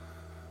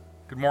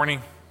Good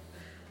morning.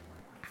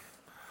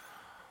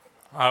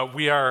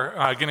 We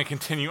are going to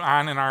continue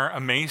on in our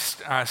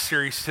Amazed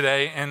series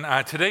today.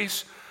 And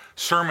today's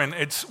sermon,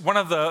 it's one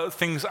of the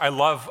things I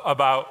love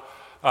about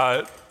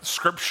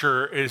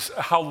Scripture is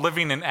how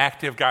living and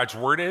active God's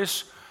Word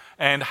is,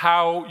 and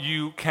how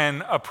you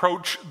can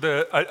approach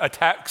a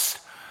text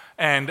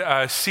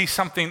and see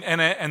something in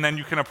it, and then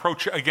you can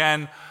approach it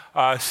again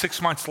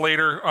 6 months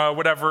later,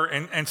 whatever,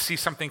 and see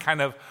something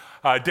kind of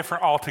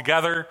different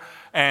altogether.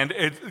 And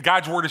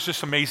God's Word is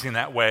just amazing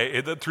that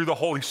way. Through the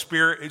Holy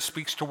Spirit, it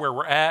speaks to where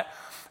we're at,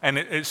 and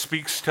it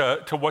speaks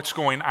to what's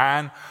going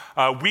on.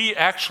 We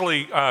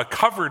actually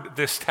covered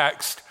this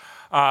text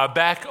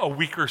back a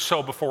week or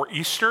so before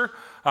Easter,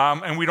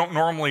 and we don't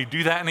normally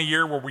do that in a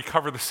year where we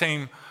cover the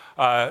same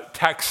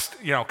text,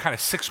 kind of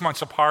 6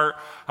 months apart,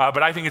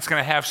 but I think it's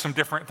going to have some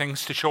different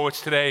things to show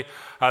us today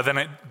than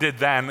it did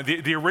then.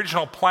 The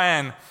original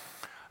plan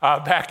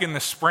back in the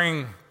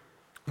spring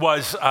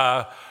was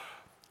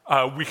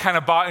we kind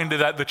of bought into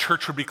that the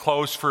church would be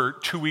closed for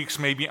 2 weeks,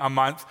 maybe a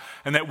month,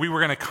 and that we were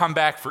going to come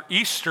back for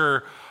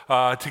Easter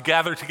to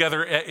gather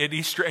together at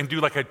Easter and do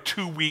like a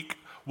 2-week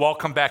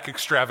welcome back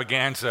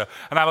extravaganza.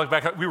 And I look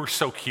back, we were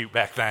so cute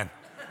back then.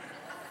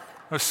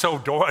 It was so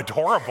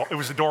adorable. It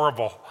was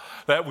adorable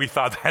that we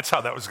thought that's how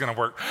that was going to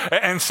work.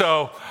 And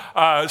so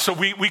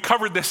we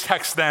covered this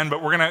text then,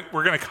 but we're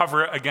gonna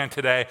cover it again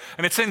today.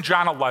 And it's in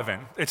John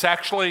 11. It's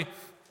actually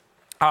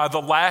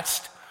the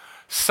last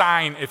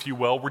sign, if you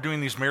will. We're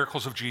doing these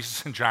miracles of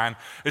Jesus in John.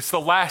 It's the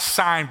last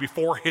sign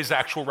before his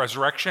actual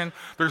resurrection.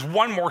 There's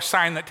one more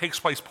sign that takes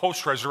place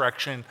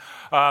post-resurrection,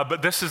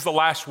 but this is the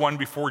last one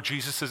before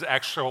Jesus'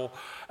 actual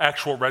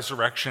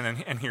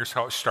resurrection, and here's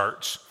how it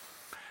starts.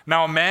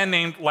 Now a man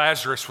named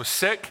Lazarus was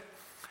sick.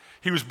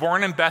 He was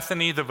born in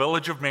Bethany, the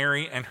village of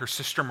Mary and her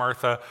sister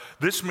Martha.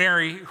 This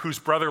Mary, whose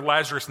brother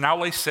Lazarus now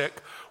lay sick,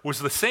 was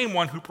the same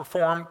one who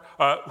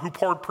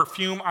poured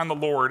perfume on the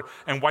Lord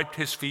and wiped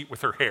his feet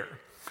with her hair.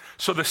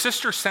 So the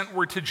sister sent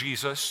word to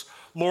Jesus,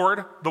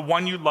 "Lord, the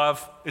one you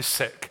love is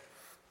sick."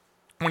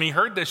 When he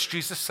heard this,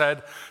 Jesus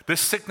said, "This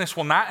sickness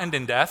will not end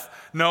in death.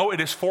 No, it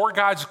is for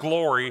God's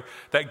glory,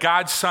 that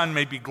God's Son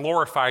may be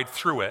glorified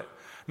through it."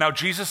 Now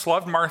Jesus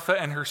loved Martha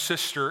and her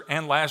sister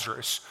and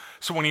Lazarus.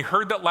 So when he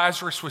heard that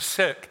Lazarus was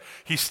sick,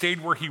 he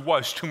stayed where he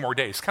was 2 more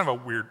days. Kind of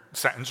a weird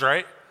sentence,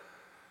 right?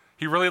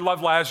 He really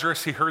loved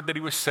Lazarus. He heard that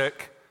he was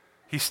sick.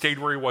 He stayed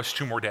where he was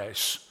 2 more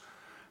days.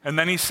 And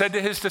then he said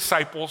to his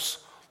disciples,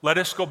 "Let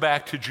us go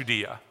back to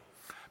Judea."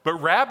 "But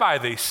Rabbi,"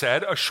 they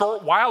said, "a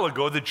short while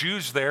ago the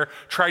Jews there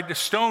tried to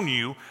stone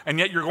you, and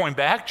yet you're going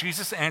back?"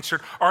 Jesus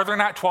answered, "Are there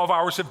not 12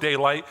 hours of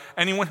daylight?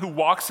 Anyone who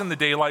walks in the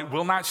daylight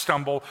will not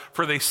stumble,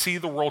 for they see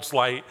the world's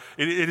light.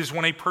 It is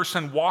when a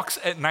person walks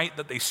at night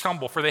that they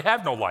stumble, for they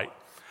have no light."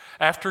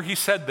 After he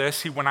said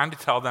this, he went on to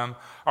tell them,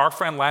 "Our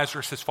friend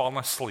Lazarus has fallen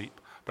asleep,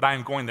 but I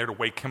am going there to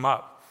wake him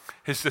up."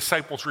 His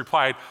disciples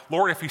replied,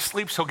 "Lord, if he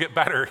sleeps, he'll get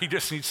better. He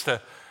just needs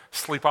to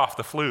sleep off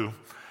the flu."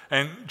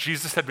 And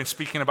Jesus had been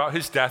speaking about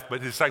his death, but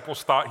his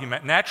disciples thought he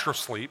meant natural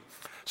sleep.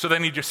 So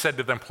then he just said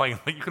to them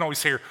plainly, you can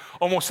always hear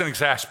almost an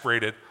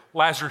exasperated,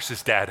 "Lazarus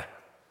is dead."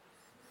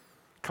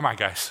 Come on,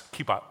 guys,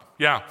 keep up.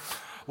 Yeah,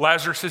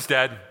 Lazarus is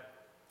dead.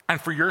 "And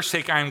for your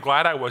sake, I am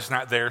glad I was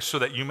not there so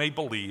that you may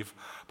believe,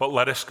 but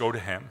let us go to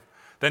him."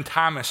 Then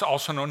Thomas,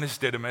 also known as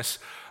Didymus,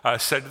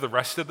 said to the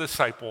rest of the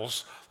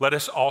disciples, "Let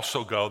us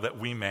also go that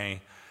we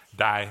may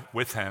die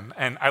with him."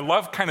 And I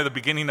love kind of the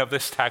beginning of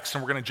this text,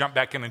 and we're going to jump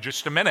back in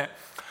just a minute.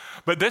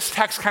 But this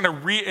text kind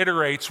of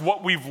reiterates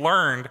what we've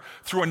learned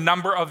through a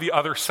number of the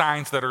other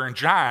signs that are in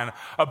John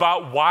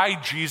about why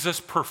Jesus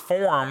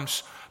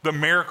performs the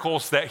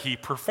miracles that he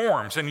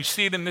performs. And you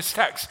see it in this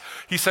text.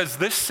 He says,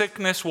 "This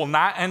sickness will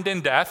not end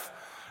in death.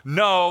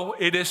 No,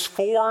 it is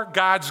for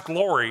God's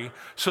glory,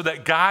 so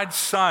that God's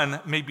Son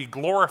may be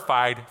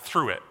glorified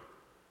through it."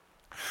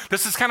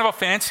 This is kind of a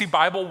fancy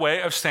Bible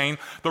way of saying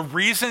the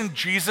reason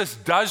Jesus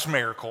does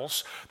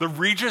miracles, the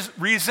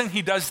reason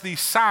he does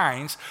these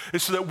signs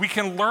is so that we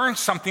can learn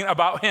something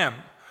about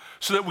him,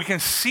 so that we can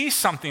see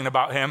something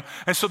about him,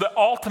 and so that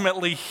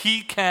ultimately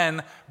he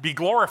can be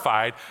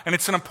glorified. And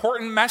it's an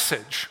important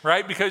message,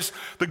 right? Because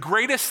the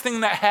greatest thing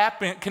that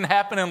can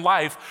happen in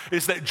life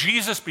is that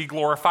Jesus be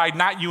glorified,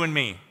 not you and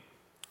me.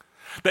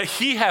 That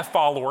he have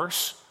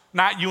followers,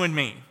 not you and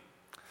me.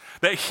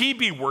 That he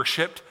be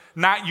worshiped,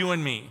 not you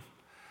and me.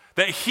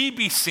 That he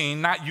be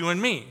seen, not you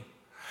and me.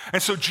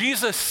 And so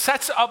Jesus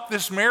sets up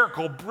this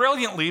miracle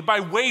brilliantly by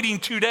waiting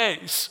 2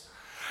 days.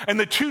 And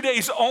the 2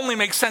 days only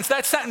makes sense.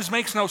 That sentence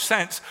makes no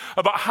sense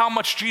about how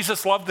much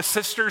Jesus loved the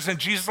sisters and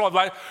Jesus loved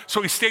life,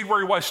 so he stayed where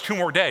he was 2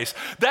 more days.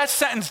 That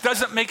sentence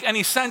doesn't make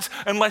any sense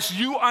unless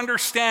you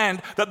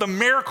understand that the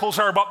miracles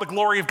are about the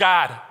glory of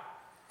God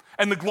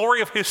and the glory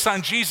of his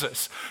son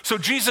Jesus. So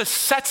Jesus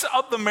sets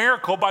up the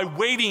miracle by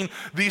waiting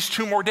these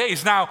 2 more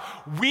days. Now,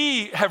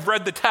 we have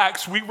read the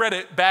text. We read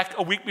it back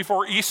a week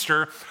before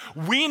Easter.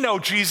 We know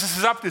Jesus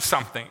is up to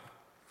something.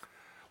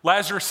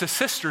 Lazarus'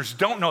 sisters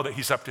don't know that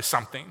he's up to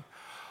something.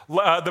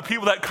 The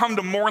people that come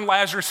to mourn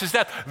Lazarus'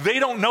 death, they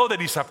don't know that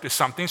he's up to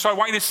something. So I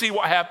want you to see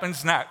what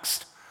happens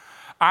next.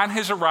 On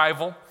his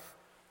arrival,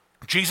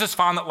 Jesus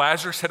found that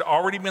Lazarus had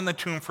already been in the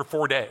tomb for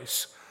 4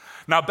 days.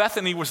 Now,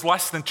 Bethany was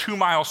less than 2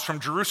 miles from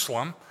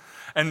Jerusalem,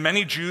 and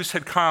many Jews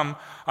had come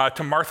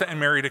to Martha and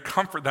Mary to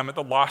comfort them at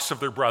the loss of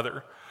their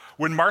brother.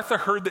 When Martha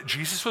heard that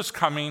Jesus was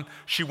coming,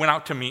 she went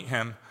out to meet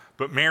him,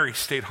 but Mary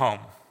stayed home.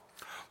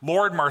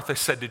 Lord, Martha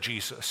said to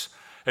Jesus,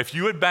 if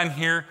you had been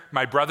here,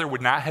 my brother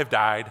would not have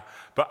died,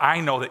 but I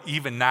know that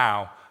even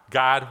now,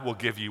 God will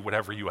give you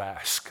whatever you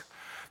ask.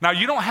 Now,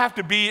 you don't have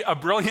to be a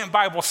brilliant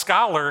Bible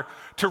scholar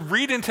to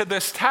read into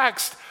this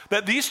text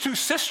that these two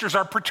sisters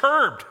are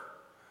perturbed.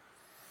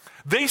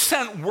 They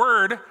sent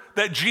word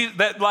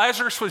that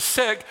Lazarus was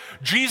sick.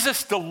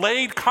 Jesus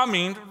delayed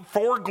coming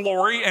for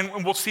glory,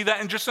 and we'll see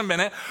that in just a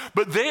minute,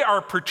 but they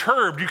are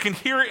perturbed. You can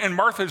hear it in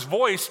Martha's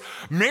voice.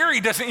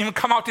 Mary doesn't even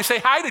come out to say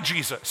hi to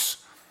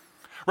Jesus,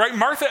 right?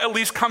 Martha at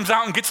least comes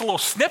out and gets a little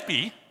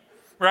snippy,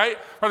 right?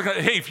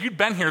 Hey, if you'd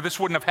been here, this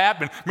wouldn't have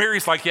happened.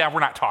 Mary's like, yeah, we're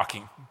not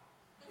talking.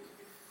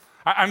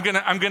 I'm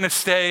gonna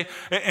stay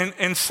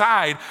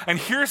inside. And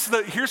here's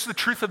the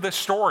truth of this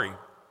story.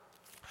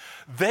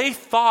 They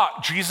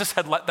thought Jesus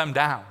had let them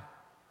down.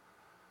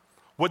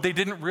 What they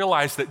didn't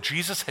realize that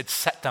Jesus had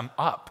set them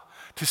up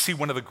to see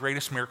one of the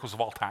greatest miracles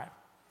of all time.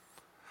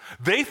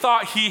 They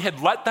thought he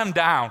had let them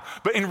down,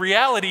 but in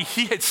reality,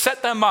 he had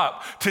set them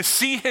up to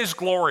see his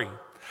glory,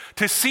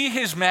 to see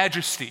his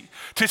majesty,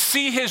 to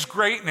see his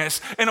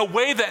greatness in a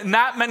way that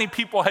not many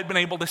people had been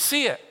able to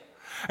see it.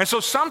 And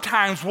so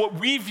sometimes what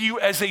we view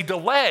as a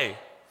delay,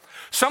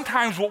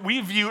 sometimes what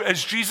we view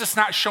as Jesus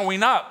not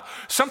showing up,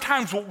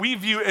 sometimes what we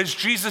view as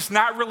Jesus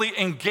not really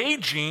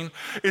engaging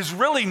is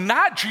really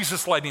not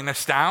Jesus letting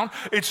us down.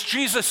 It's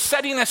Jesus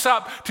setting us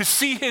up to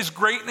see his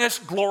greatness,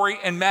 glory,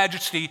 and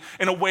majesty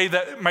in a way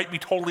that might be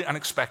totally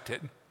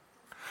unexpected.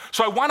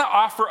 So I want to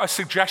offer a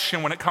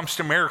suggestion when it comes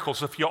to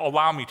miracles, if you'll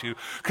allow me to,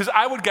 because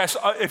I would guess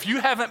if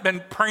you haven't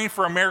been praying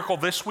for a miracle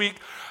this week,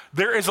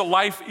 there is a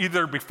life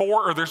either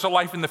before or there's a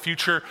life in the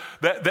future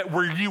that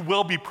where you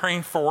will be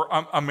praying for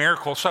a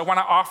miracle. So I want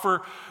to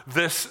offer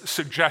this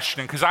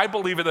suggestion because I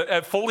believe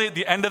that fully at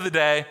the end of the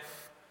day,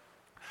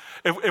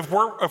 if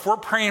we're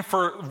praying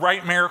for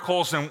right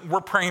miracles and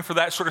we're praying for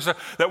that sort of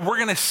stuff, that we're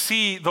going to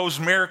see those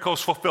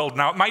miracles fulfilled.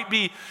 Now, it might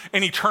be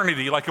in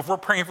eternity. Like if we're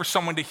praying for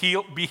someone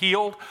to be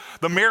healed,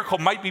 the miracle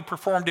might be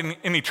performed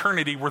in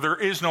eternity where there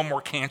is no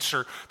more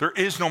cancer, there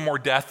is no more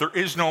death, there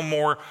is no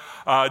more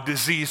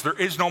disease, there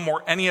is no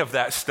more any of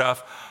that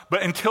stuff.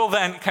 But until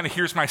then, kind of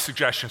here's my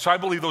suggestion. So I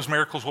believe those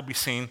miracles will be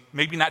seen,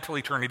 maybe not till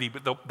eternity,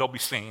 but they'll be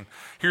seen.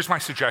 Here's my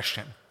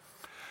suggestion.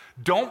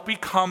 Don't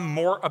become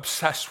more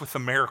obsessed with the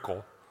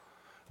miracle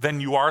than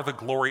you are the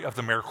glory of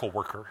the miracle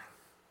worker.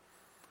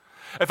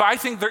 If I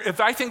think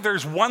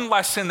there's one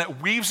lesson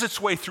that weaves its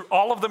way through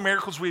all of the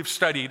miracles we've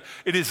studied,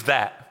 it is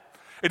that.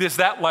 It is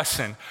that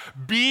lesson.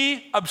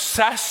 Be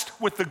obsessed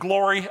with the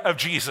glory of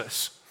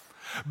Jesus.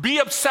 Be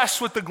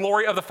obsessed with the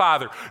glory of the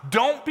Father.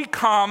 Don't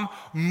become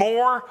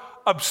more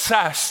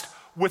obsessed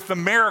with the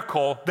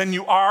miracle than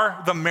you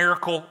are the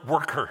miracle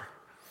worker.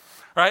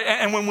 Right?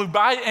 And when we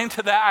buy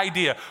into that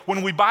idea,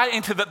 when we buy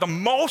into that the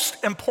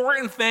most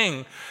important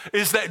thing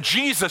is that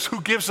Jesus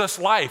who gives us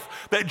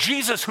life, that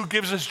Jesus who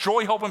gives us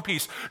joy, hope, and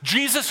peace,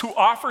 Jesus who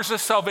offers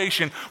us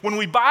salvation, when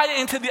we buy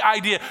into the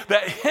idea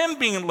that him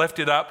being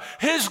lifted up,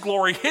 his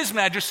glory, his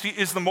majesty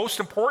is the most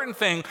important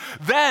thing,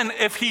 then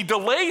if he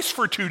delays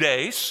for 2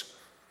 days,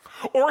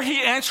 or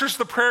he answers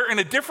the prayer in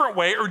a different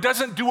way or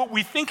doesn't do what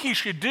we think he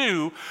should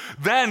do,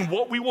 then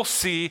what we will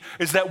see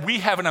is that we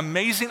have an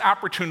amazing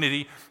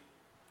opportunity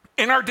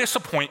in our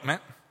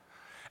disappointment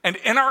and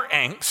in our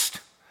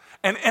angst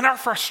and in our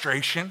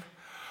frustration.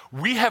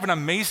 We have an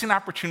amazing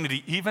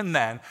opportunity even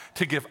then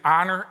to give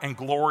honor and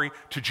glory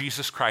to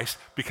Jesus Christ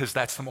because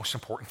that's the most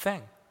important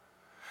thing.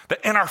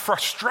 That in our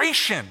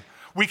frustration,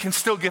 we can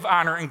still give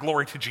honor and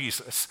glory to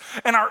Jesus.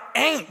 In our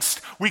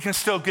angst, we can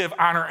still give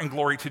honor and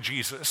glory to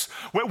Jesus.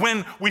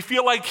 When we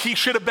feel like he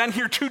should have been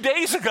here 2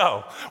 days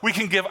ago, we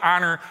can give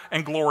honor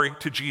and glory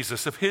to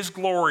Jesus. If his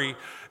glory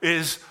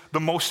is the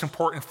most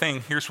important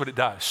thing, here's what it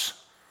does.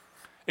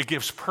 It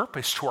gives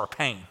purpose to our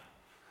pain.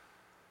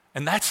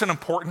 And that's an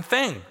important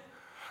thing.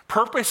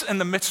 Purpose in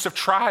the midst of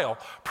trial,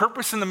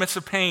 purpose in the midst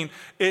of pain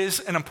is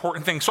an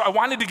important thing. So I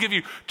wanted to give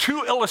you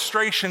 2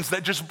 illustrations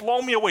that just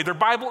blow me away. They're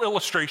Bible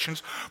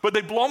illustrations, but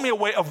they blow me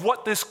away of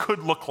what this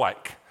could look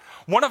like.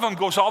 One of them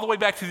goes all the way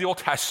back to the Old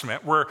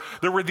Testament where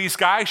there were these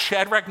guys,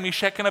 Shadrach,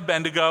 Meshach, and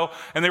Abednego,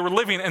 and they were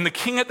living, and the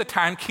king at the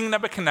time, King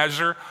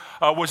Nebuchadnezzar,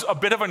 was a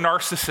bit of a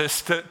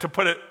narcissist, to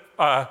put it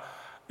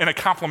in a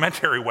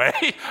complimentary way.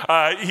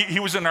 He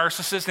was a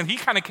narcissist, and he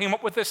kind of came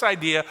up with this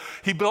idea.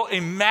 He built a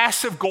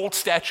massive gold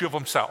statue of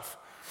himself.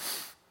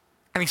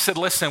 And he said,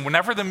 listen,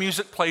 whenever the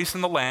music plays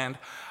in the land,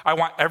 I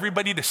want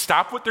everybody to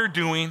stop what they're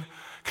doing,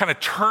 kind of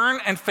turn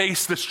and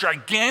face this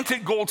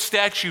gigantic gold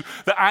statue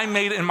that I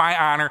made in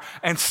my honor,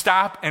 and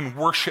stop and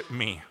worship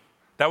me.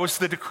 That was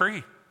the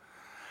decree.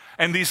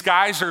 And these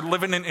guys are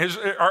living in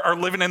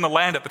the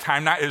land at the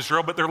time, not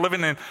Israel, but they're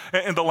living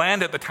in the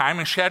land at the time.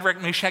 And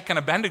Shadrach, Meshach, and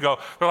Abednego,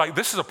 they're like,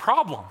 this is a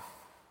problem.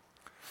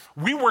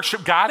 We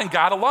worship God and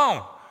God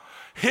alone.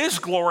 His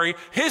glory,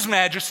 his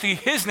majesty,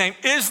 his name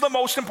is the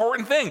most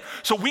important thing.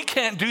 So we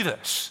can't do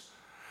this.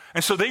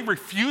 And so they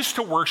refuse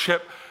to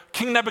worship.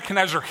 King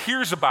Nebuchadnezzar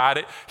hears about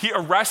it. He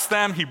arrests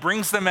them. He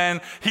brings them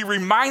in. He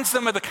reminds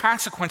them of the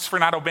consequence for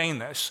not obeying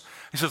this.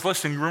 He says,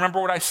 listen, you remember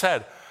what I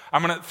said?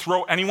 I'm going to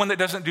throw anyone that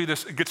doesn't do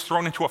this, gets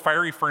thrown into a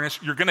fiery furnace.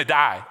 You're going to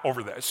die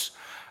over this.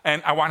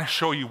 And I want to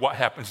show you what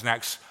happens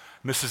next.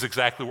 And this is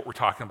exactly what we're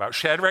talking about.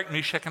 Shadrach,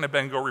 Meshach, and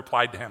Abednego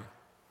replied to him,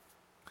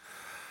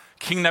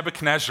 King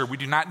Nebuchadnezzar, we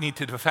do not need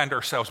to defend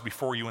ourselves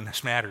before you in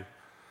this matter.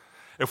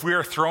 If we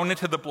are thrown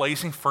into the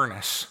blazing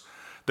furnace,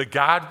 the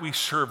God we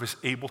serve is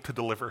able to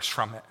deliver us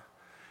from it,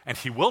 and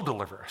he will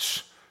deliver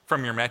us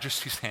from your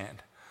majesty's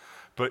hand.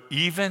 But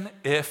even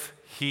if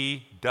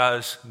he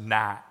does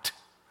not,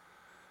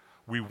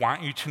 we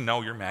want you to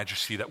know, your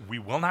majesty, that we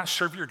will not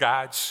serve your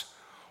gods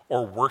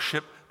or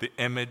worship the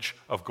image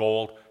of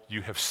gold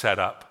you have set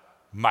up.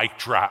 Mic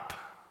drop.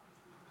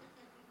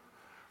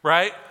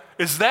 Right?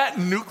 Is that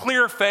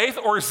nuclear faith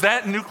or is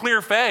that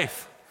nuclear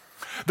faith?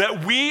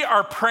 That we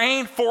are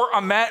praying for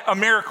a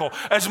miracle.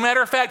 As a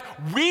matter of fact,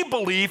 we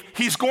believe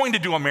he's going to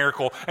do a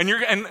miracle.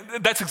 And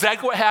that's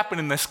exactly what happened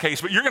in this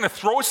case. But you're going to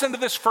throw us into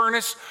this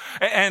furnace,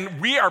 and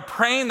we are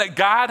praying that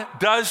God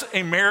does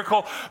a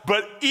miracle.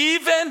 But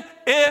even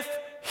if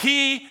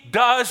he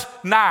does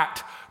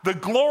not, the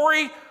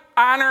glory,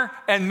 honor,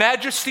 and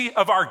majesty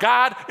of our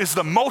God is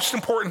the most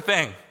important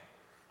thing.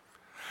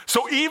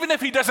 So even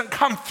if he doesn't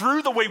come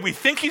through the way we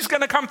think he's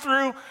going to come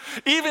through,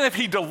 even if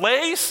he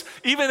delays,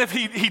 even if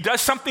he does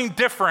something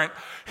different,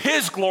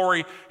 his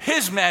glory,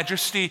 his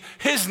majesty,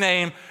 his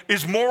name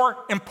is more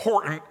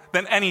important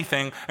than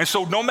anything. And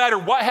so no matter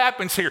what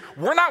happens here,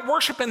 we're not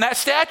worshiping that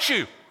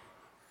statue.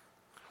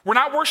 We're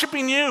not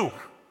worshiping you.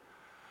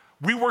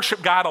 We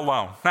worship God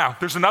alone. Now,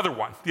 there's another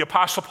one. The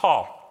Apostle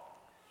Paul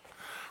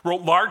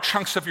wrote large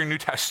chunks of your New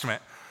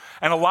Testament.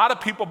 And a lot of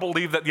people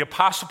believe that the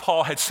Apostle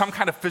Paul had some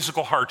kind of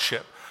physical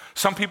hardship.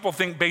 Some people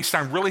think, based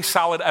on really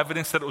solid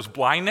evidence, that it was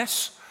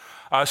blindness.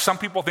 Some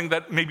people think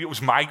that maybe it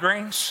was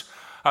migraines.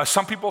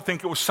 Some people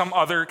think it was some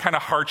other kind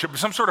of hardship,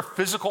 some sort of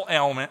physical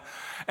ailment.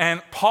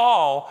 And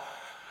Paul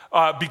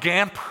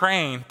began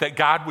praying that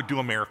God would do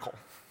a miracle,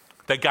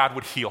 that God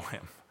would heal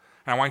him.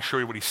 And I want to show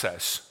you what he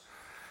says.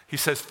 He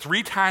says,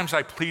 3 times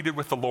I pleaded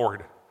with the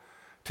Lord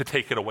to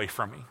take it away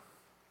from me.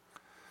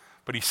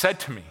 But he said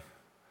to me,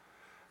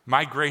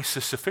 my grace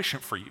is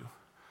sufficient for you,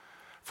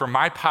 for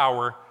my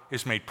power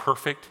is made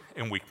perfect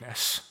in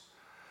weakness.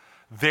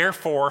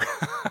 Therefore,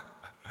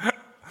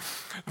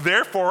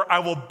 I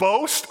will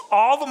boast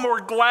all the more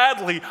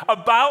gladly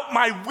about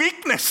my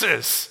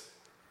weaknesses,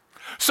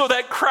 so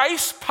that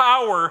Christ's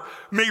power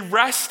may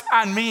rest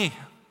on me.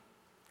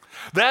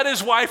 That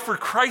is why, for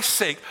Christ's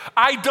sake,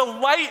 I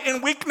delight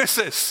in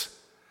weaknesses,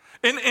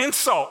 in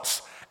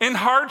insults, in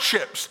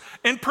hardships,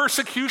 in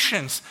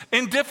persecutions,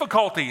 in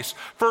difficulties.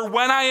 For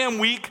when I am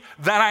weak,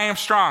 then I am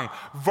strong.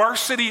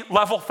 Varsity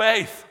level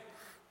faith.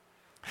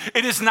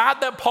 It is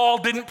not that Paul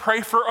didn't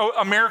pray for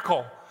a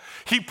miracle.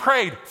 He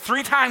prayed.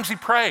 3 times he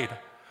prayed.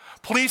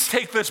 Please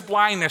take this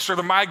blindness or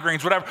the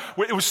migraines, whatever.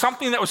 It was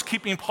something that was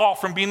keeping Paul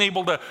from being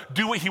able to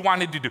do what he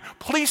wanted to do.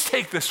 Please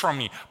take this from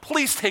me.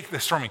 Please take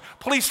this from me.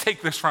 Please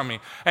take this from me.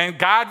 And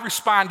God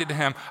responded to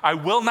him, I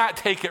will not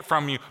take it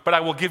from you, but I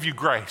will give you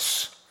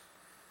grace.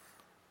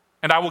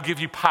 And I will give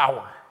you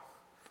power.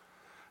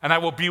 And I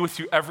will be with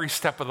you every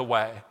step of the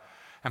way.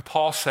 And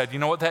Paul said, you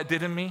know what that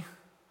did in me?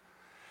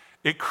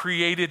 It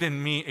created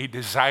in me a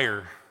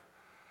desire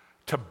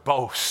to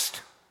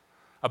boast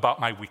about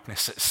my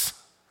weaknesses,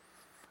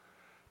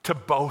 to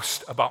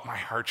boast about my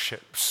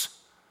hardships,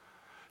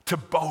 to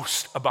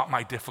boast about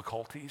my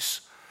difficulties,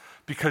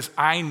 because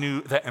I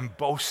knew that in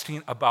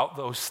boasting about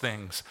those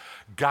things,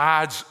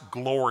 God's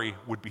glory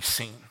would be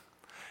seen,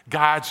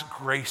 God's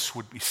grace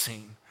would be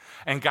seen,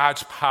 and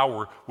God's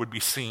power would be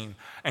seen.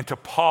 And to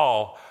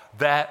Paul,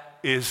 that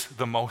is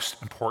the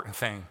most important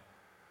thing.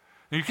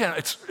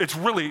 It's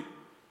really,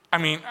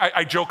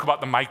 I joke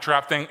about the mic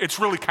drop thing. It's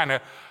really kind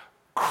of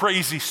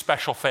crazy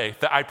special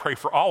faith that I pray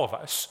for all of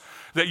us.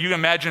 That you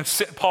imagine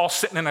Paul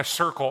sitting in a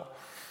circle,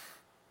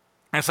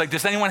 and it's like,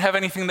 does anyone have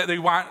anything that they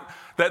want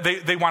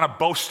to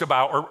boast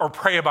about or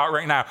pray about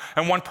right now?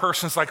 And one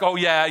person's like, oh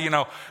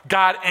yeah,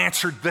 God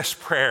answered this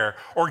prayer,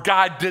 or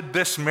God did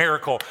this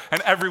miracle,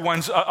 and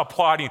everyone's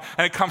applauding.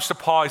 And it comes to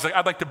Paul, he's like,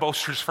 I'd like to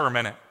boast just for a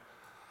minute.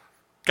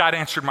 God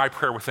answered my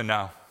prayer with a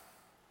no.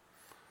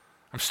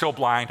 I'm still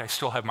blind, I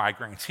still have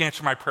migraines. He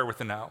answered my prayer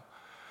with a no,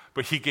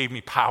 but he gave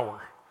me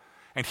power,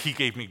 and he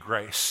gave me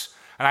grace.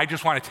 And I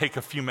just want to take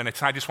a few minutes,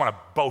 and I just want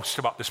to boast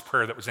about this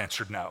prayer that was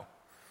answered no.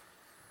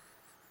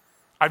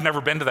 I've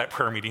never been to that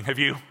prayer meeting, have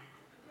you?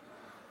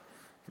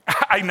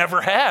 I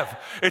never have.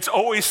 It's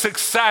always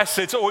success,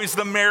 it's always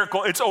the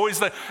miracle,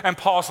 and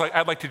Paul's like,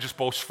 I'd like to just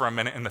boast for a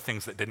minute in the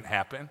things that didn't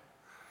happen,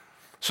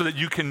 so that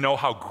you can know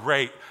how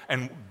great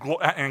and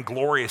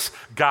glorious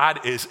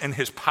God is in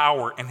his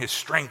power and his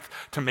strength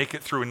to make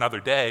it through another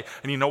day.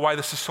 And you know why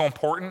this is so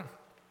important?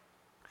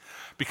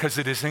 Because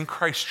it is in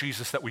Christ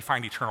Jesus that we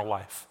find eternal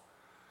life.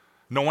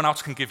 no one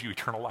else can give you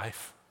eternal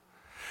life.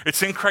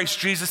 It's in Christ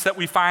Jesus that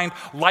we find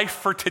life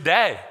for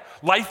today,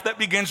 life that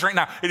begins right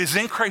now. It is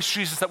in Christ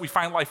Jesus that we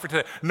find life for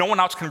today. No one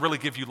else can really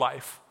give you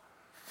life.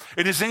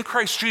 It is in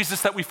Christ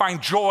Jesus that we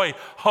find joy,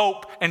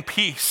 hope, and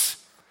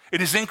peace.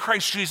 It is in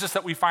Christ Jesus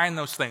that we find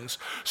those things.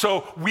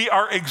 So we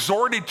are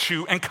exhorted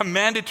to and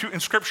commanded to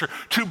in Scripture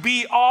to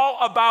be all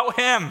about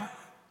him,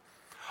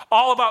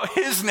 all about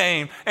his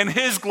name and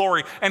his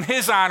glory and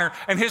his honor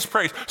and his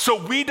praise.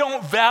 So we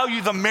don't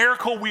value the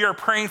miracle we are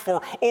praying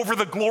for over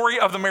the glory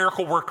of the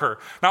miracle worker.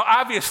 Now,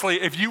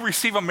 obviously, if you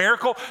receive a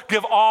miracle,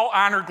 give all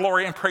honor,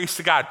 glory, and praise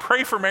to God.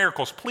 Pray for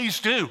miracles, please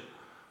do.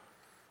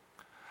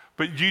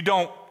 But you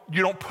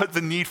don't put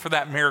the need for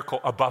that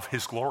miracle above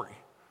his glory.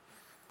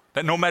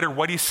 That no matter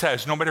what he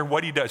says, no matter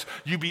what he does,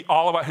 you be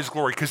all about his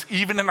glory. Because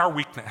even in our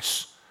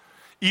weakness,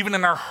 even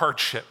in our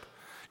hardship,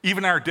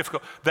 even in our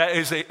difficult, that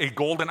is a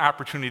golden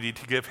opportunity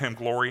to give him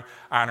glory,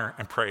 honor,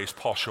 and praise.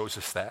 Paul shows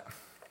us that.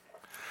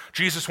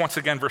 Jesus, once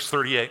again, verse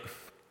 38.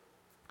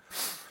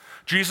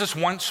 Jesus,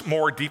 once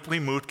more deeply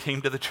moved,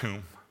 came to the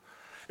tomb.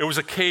 It was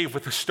a cave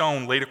with a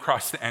stone laid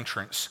across the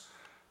entrance.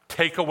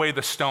 Take away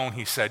the stone,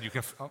 he said.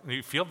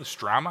 You feel this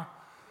drama?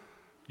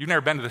 You've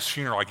never been to this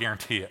funeral, I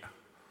guarantee it.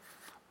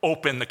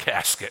 Open the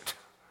casket.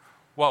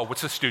 Whoa,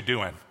 what's this dude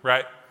doing,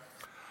 right?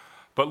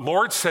 But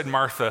Lord, said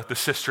Martha, the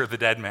sister of the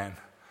dead man,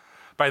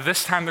 by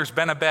this time there's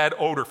been a bad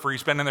odor, for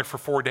he's been in there for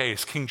 4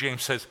 days. King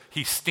James says,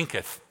 he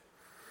stinketh.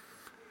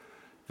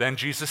 Then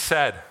Jesus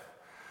said,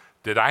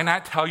 did I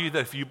not tell you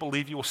that if you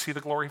believe, you will see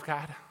the glory of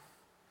God?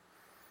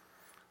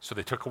 So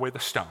they took away the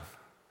stone.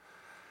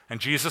 And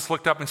Jesus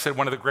looked up and said,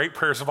 one of the great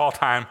prayers of all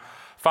time,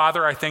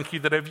 Father, I thank you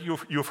that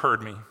you have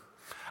heard me.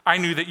 I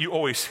knew that you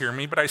always hear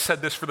me, but I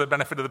said this for the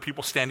benefit of the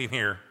people standing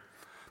here,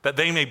 that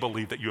they may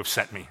believe that you have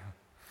sent me.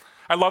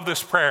 I love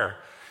this prayer.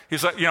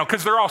 He's like,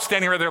 because they're all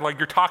standing right there like,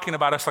 you're talking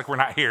about us like we're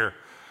not here.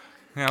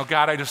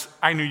 God,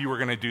 I knew you were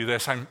going to do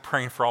this. I'm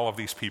praying for all of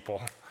these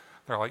people.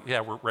 They're like, yeah,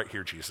 we're right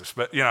here, Jesus.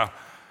 But,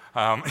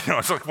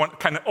 it's like one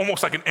kind of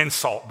almost like an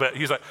insult. But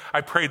he's like,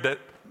 I prayed that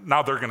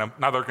now they're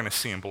going to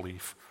see and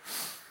believe.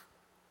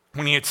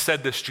 When he had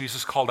said this,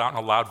 Jesus called out in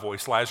a loud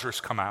voice,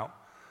 Lazarus, come out.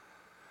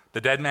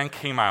 The dead man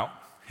came out,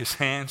 his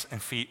hands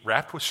and feet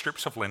wrapped with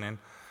strips of linen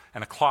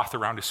and a cloth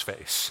around his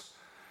face.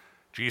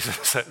 Jesus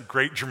said,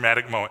 great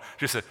dramatic moment,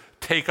 just said,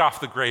 take off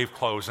the grave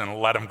clothes and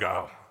let him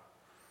go.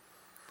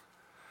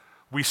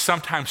 We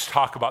sometimes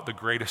talk about the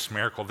greatest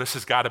miracle. This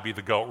has got to be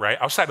the GOAT, right?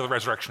 Outside of the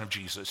resurrection of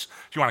Jesus.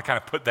 If you want to kind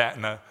of put that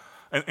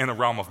in the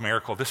realm of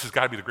miracle, this has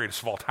got to be the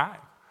greatest of all time.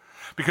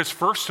 Because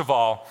first of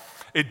all,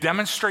 it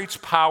demonstrates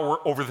power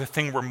over the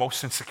thing we're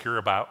most insecure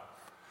about.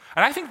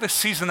 And I think the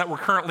season that we're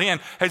currently in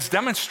has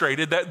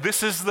demonstrated that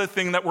this is the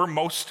thing that we're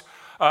most,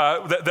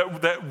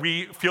 that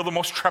we feel the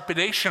most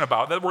trepidation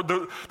about, that we're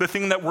the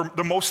thing that we're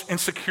the most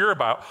insecure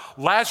about,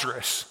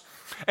 Lazarus.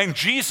 And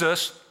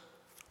Jesus,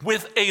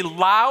 with a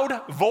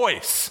loud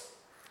voice,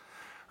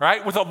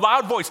 right? With a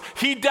loud voice,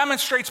 he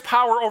demonstrates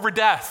power over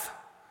death.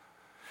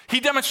 He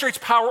demonstrates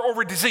power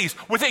over disease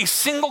with a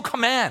single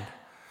command.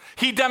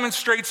 He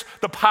demonstrates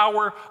the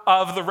power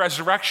of the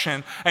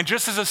resurrection. And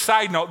just as a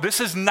side note, this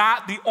is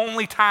not the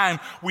only time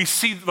we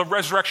see the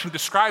resurrection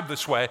described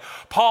this way.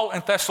 Paul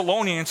in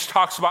Thessalonians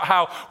talks about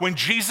how when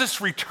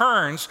Jesus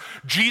returns,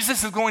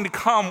 Jesus is going to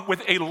come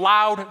with a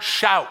loud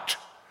shout.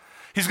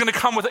 He's going to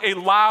come with a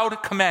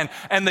loud command.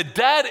 And the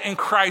dead in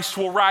Christ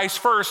will rise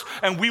first,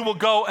 and we will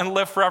go and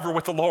live forever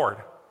with the Lord.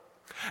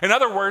 In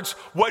other words,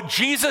 what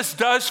Jesus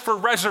does for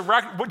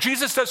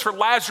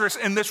Lazarus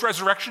in this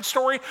resurrection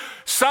story,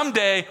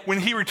 someday when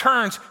he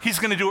returns, he's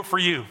going to do it for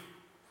you.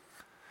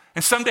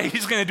 And someday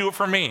he's going to do it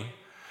for me.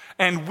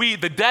 And we,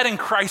 the dead in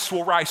Christ,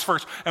 will rise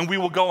first, and we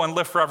will go and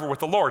live forever with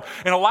the Lord.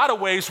 In a lot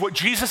of ways, what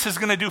Jesus is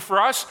going to do for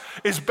us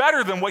is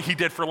better than what he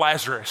did for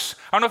Lazarus.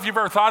 I don't know if you've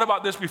ever thought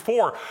about this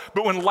before,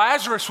 but when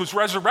Lazarus was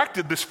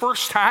resurrected this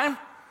first time,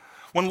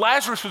 when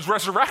Lazarus was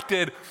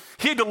resurrected,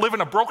 he had to live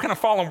in a broken and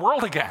fallen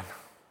world again.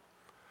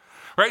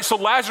 Right? So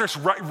Lazarus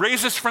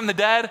raises from the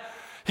dead.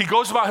 He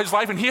goes about his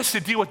life, and he has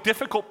to deal with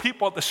difficult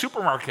people at the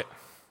supermarket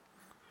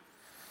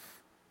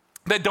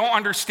that don't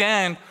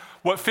understand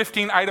what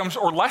 15 items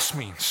or less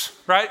means,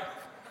 right?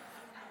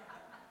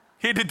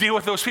 He had to deal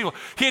with those people.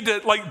 He had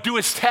to do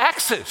his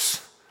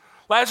taxes.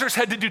 Lazarus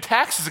had to do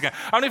taxes again.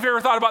 I don't know if you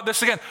ever thought about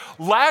this again.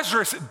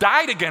 Lazarus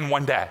died again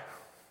one day.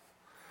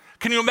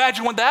 Can you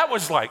imagine what that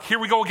was like? Here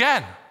we go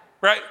again,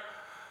 right?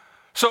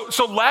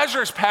 So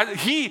Lazarus,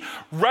 he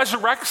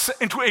resurrects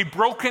into a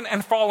broken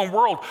and fallen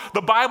world. The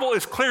Bible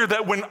is clear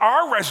that when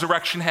our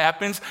resurrection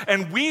happens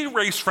and we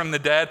raise from the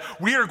dead,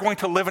 we are going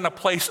to live in a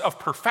place of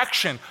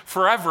perfection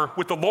forever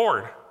with the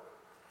Lord.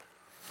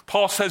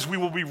 Paul says we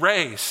will be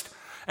raised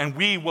and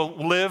we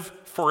will live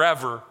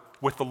forever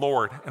with the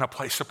Lord in a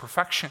place of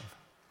perfection.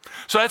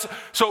 So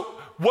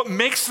what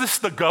makes this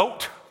the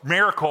GOAT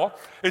miracle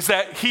is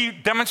that he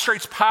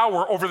demonstrates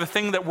power over the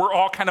thing that we're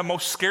all kind of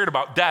most scared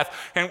about, death.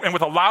 And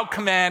with a loud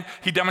command,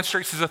 he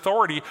demonstrates his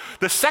authority.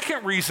 The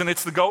second reason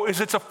it's the GOAT is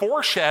it's a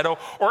foreshadow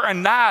or a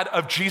nod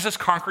of Jesus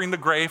conquering the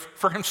grave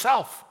for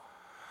himself.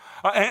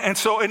 And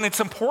it's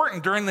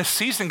important during this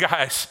season,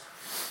 guys.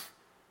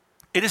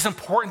 It is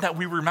important that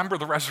we remember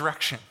the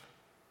resurrection.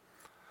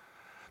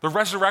 The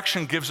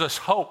resurrection gives us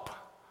hope.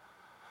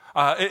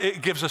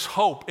 It gives us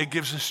hope. It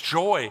gives us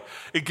joy.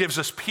 It gives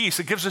us peace.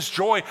 It gives us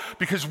joy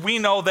because we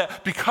know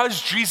that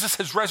because Jesus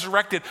has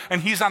resurrected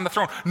and he's on the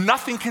throne,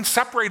 nothing can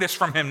separate us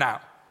from him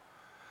now.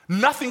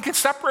 Nothing can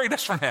separate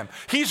us from him.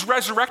 He's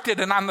resurrected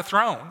and on the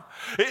throne.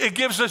 It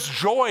gives us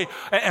joy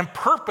and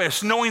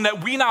purpose knowing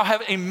that we now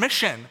have a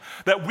mission,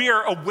 that we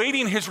are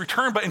awaiting his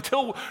return. But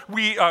until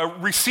we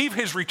receive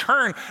his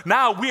return,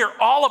 now we are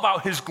all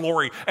about his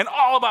glory and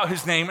all about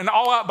his name and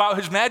all about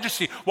his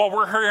majesty while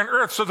we're here on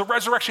earth. So the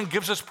resurrection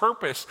gives us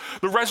purpose.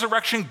 The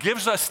resurrection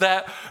gives us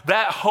that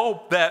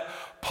hope that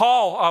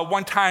Paul,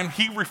 one time,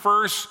 he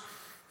refers.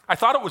 I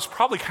thought it was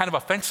probably kind of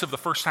offensive the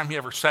first time he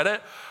ever said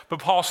it, but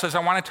Paul says, I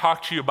want to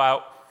talk to you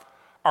about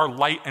our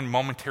light and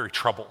momentary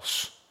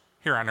troubles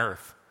here on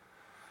earth.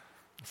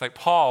 It's like,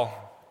 Paul,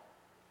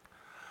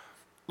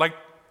 like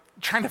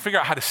trying to figure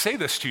out how to say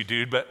this to you,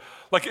 dude, but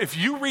like if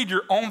you read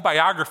your own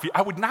biography,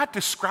 I would not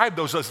describe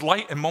those as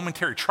light and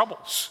momentary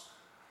troubles.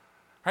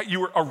 Right?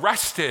 You were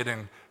arrested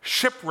and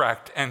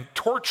shipwrecked and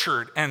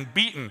tortured and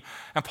beaten.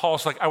 And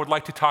Paul's like, I would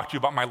like to talk to you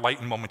about my light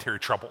and momentary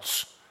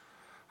troubles.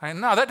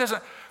 No, that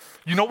doesn't.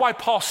 You know why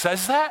Paul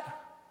says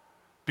that?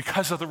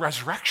 Because of the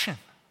resurrection.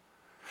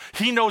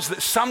 He knows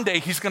that someday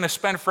he's going to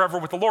spend forever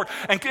with the Lord.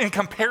 And in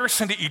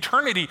comparison to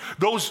eternity,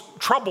 those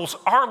troubles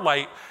are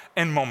light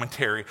and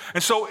momentary.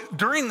 And so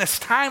during this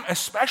time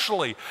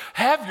especially,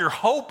 have your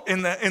hope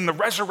in the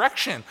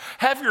resurrection.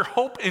 Have your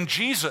hope in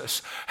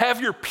Jesus.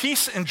 Have your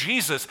peace in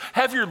Jesus.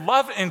 Have your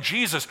love in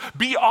Jesus.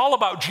 Be all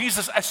about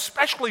Jesus,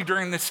 especially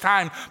during this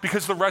time,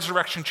 because the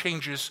resurrection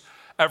changes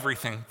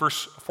everything.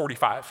 Verse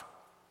 45.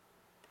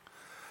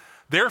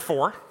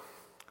 Therefore,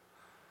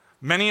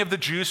 many of the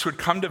Jews who had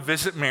come to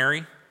visit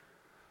Mary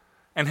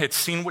and had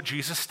seen what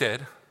Jesus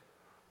did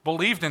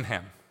believed in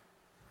him.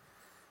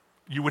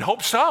 You would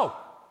hope so,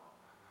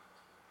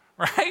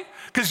 right?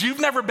 Because you've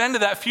never been to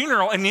that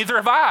funeral, and neither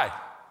have I.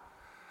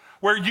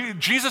 Where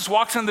Jesus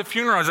walks into the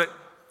funeral and is like,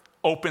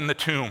 open the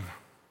tomb.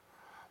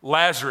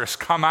 Lazarus,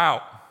 come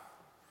out.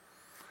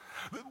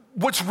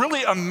 What's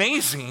really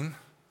amazing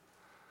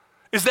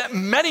is that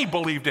many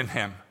believed in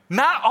him,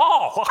 not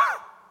all.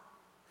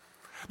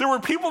 There were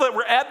people that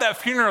were at that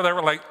funeral that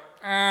were like,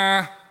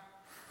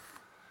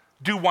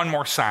 do one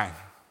more sign.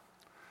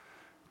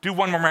 Do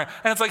one more. And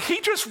it's like, he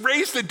just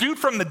raised the dude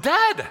from the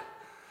dead.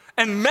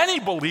 And many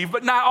believed,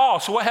 but not all.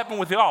 So what happened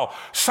with all?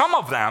 Some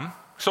of them,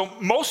 so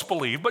most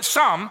believed, but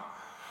some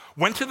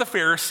went to the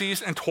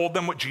Pharisees and told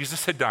them what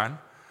Jesus had done.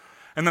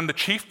 And then the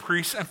chief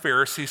priests and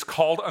Pharisees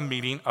called a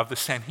meeting of the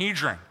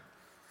Sanhedrin.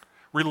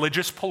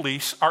 Religious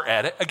police are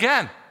at it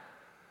again.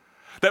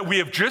 That we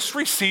have just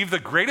received the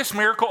greatest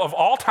miracle of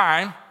all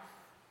time,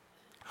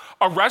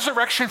 a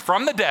resurrection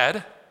from the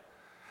dead,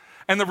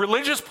 and the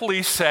religious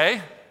police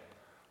say,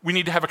 we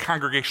need to have a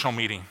congregational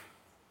meeting.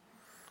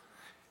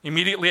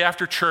 Immediately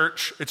after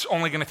church, it's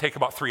only going to take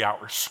about 3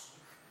 hours.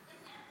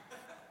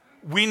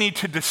 We need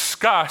to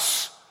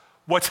discuss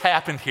what's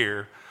happened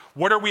here.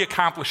 What are we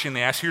accomplishing,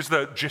 they asked. Here's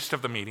the gist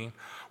of the meeting.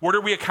 What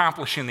are we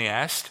accomplishing, they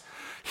asked.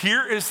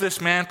 Here is this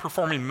man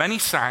performing many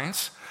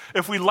signs.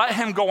 If we let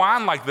him go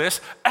on like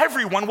this,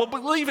 everyone will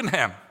believe in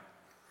him.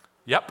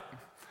 Yep.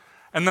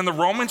 And then the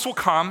Romans will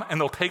come and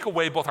they'll take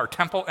away both our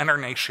temple and our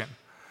nation.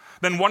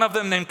 Then one of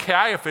them named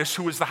Caiaphas,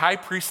 who was the high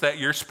priest that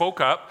year, spoke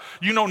up.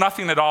 You know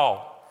nothing at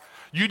all.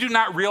 You do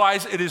not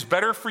realize it is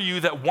better for you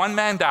that one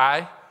man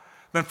die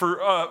for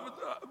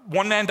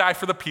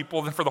the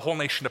people than for the whole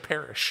nation to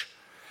perish.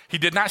 He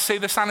did not say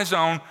this on his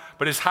own,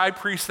 but as high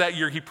priest that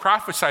year, he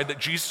prophesied that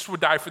Jesus would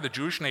die for the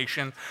Jewish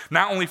nation,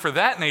 not only for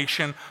that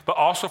nation, but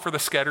also for the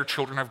scattered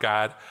children of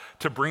God,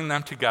 to bring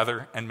them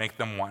together and make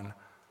them one.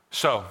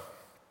 So,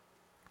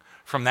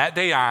 from that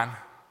day on,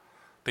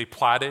 they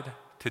plotted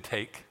to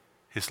take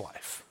his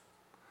life.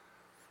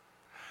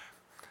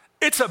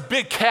 It's a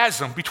big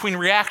chasm between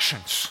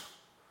reactions.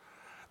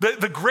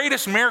 The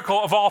greatest miracle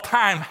of all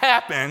time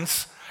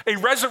happens, a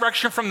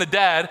resurrection from the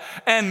dead,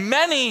 and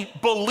many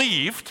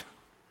believed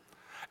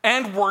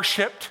and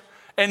worshiped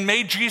and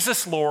made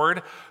Jesus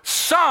Lord.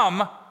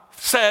 Some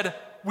said,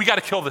 we got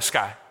to kill this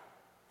guy.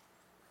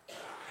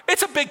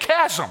 It's a big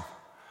chasm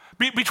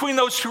between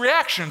those two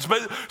reactions,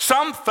 but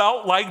some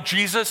felt like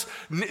Jesus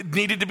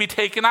needed to be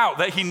taken out,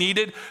 that he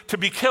needed to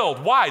be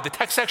killed. Why? The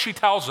text actually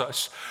tells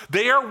us.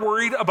 They are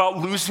worried about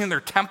losing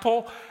their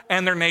temple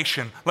and their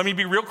nation. Let me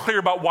be real clear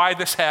about why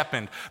this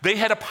happened. They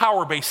had a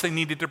power base they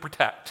needed to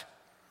protect.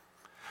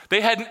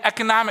 They had an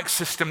economic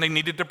system they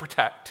needed to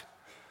protect.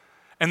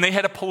 And they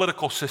had a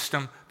political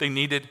system they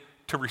needed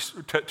to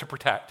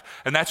protect.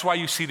 And that's why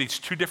you see these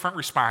two different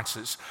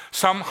responses.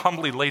 Some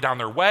humbly lay down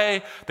their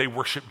way, they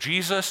worship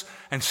Jesus,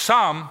 and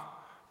some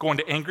go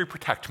into angry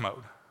protect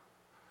mode.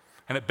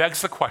 And it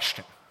begs the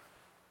question,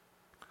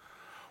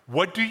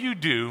 what do you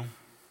do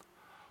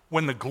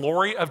when the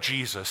glory of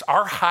Jesus,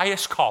 our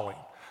highest calling,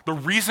 the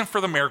reason for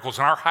the miracles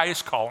and our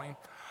highest calling,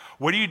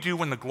 what do you do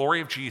when the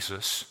glory of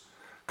Jesus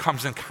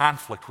comes in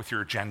conflict with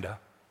your agenda.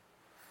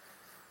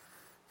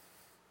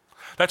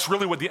 That's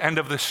really what the end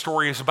of this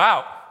story is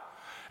about.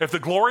 If the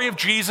glory of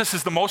Jesus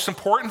is the most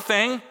important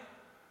thing,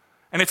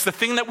 and it's the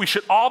thing that we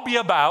should all be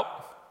about,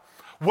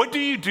 what do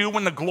you do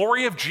when the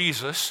glory of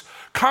Jesus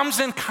comes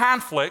in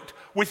conflict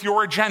with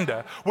your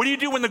agenda? What do you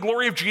do when the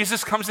glory of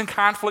Jesus comes in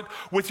conflict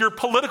with your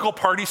political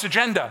party's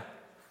agenda?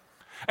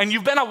 And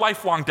you've been a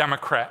lifelong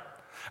Democrat,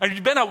 and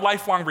you've been a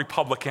lifelong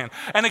Republican,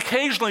 and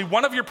occasionally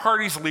one of your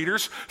party's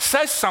leaders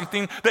says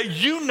something that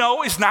you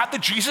know is not the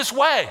Jesus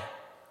way.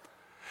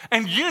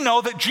 And you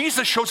know that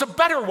Jesus shows a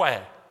better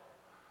way.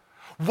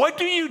 What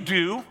do you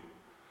do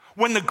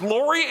when the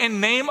glory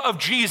and name of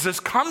Jesus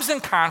comes in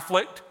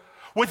conflict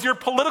with your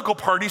political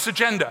party's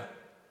agenda?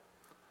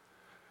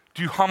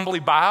 Do you humbly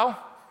bow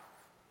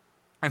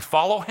and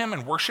follow him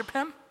and worship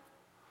him?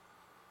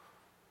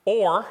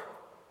 Or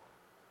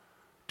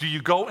do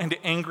you go into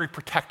angry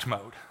protect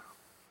mode?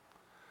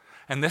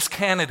 And this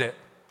candidate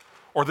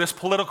or this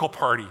political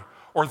party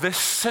or this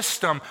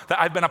system that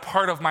I've been a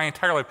part of my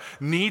entire life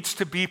needs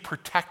to be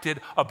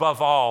protected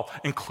above all,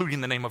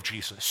 including the name of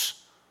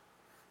Jesus.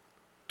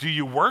 Do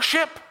you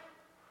worship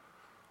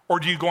or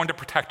do you go into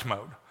protect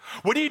mode?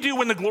 What do you do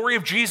when the glory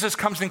of Jesus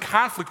comes in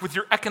conflict with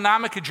your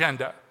economic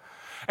agenda?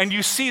 And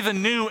you see the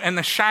new and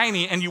the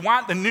shiny, and you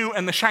want the new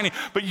and the shiny,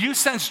 but you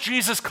sense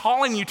Jesus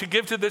calling you to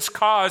give to this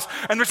cause,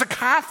 and there's a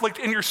conflict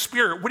in your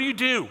spirit. What do you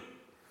do?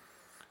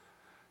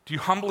 Do you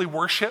humbly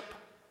worship,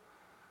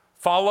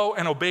 follow,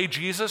 and obey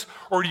Jesus?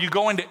 Or do you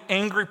go into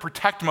angry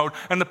protect mode,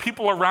 and the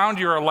people around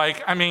you are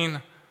like,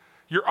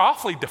 you're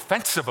awfully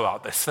defensive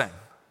about this thing.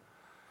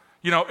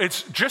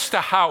 It's just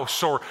a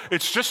house, or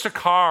it's just a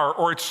car,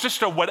 or it's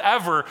just a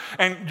whatever,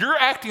 and you're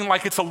acting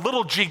like it's a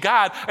little g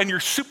God, and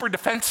you're super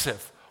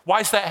defensive. Why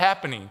is that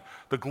happening?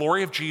 The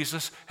glory of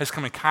Jesus has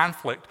come in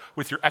conflict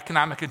with your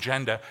economic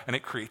agenda, and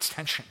it creates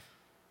tension.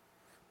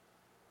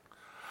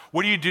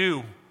 What do you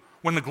do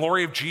when the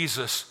glory of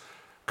Jesus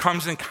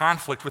comes in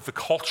conflict with the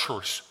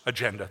culture's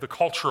agenda, the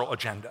cultural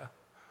agenda?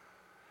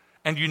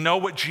 And you know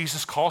what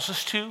Jesus calls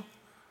us to?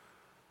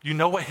 You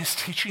know what his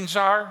teachings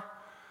are?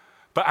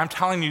 But I'm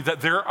telling you that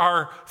there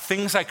are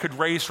things I could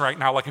raise right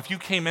now. Like if you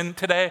came in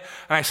today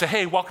and I say,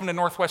 hey, welcome to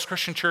Northwest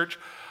Christian Church.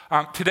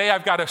 Today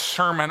I've got a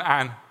sermon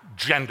on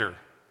gender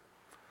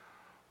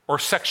or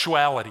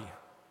sexuality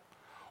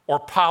or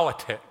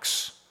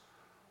politics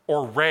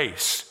or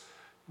race.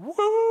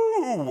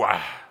 Woo!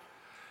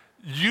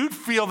 You'd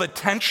feel the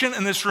tension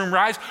in this room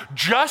rise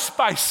just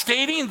by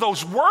stating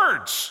those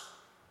words.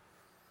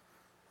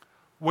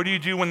 What do you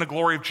do when the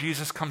glory of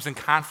Jesus comes in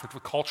conflict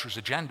with culture's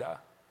agenda?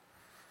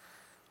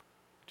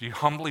 Do you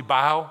humbly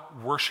bow,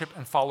 worship,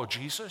 and follow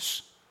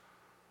Jesus?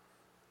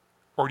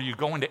 Or do you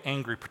go into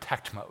angry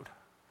protect mode?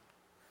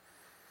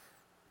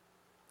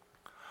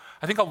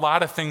 I think a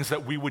lot of things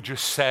that we would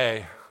just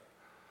say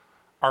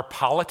are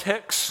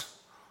politics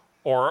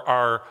or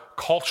are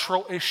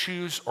cultural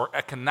issues or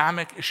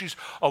economic issues,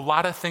 a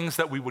lot of things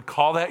that we would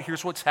call that,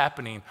 here's what's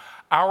happening.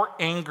 Our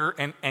anger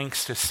and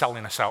angst is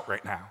selling us out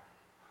right now.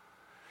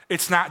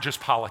 It's not just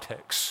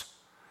politics.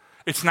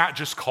 It's not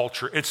just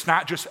culture. It's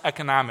not just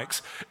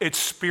economics. It's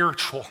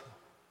spiritual.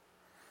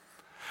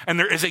 And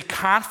there is a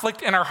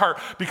conflict in our heart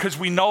because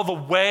we know the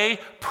way,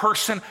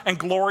 person, and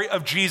glory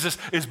of Jesus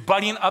is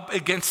butting up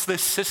against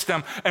this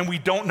system, and we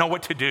don't know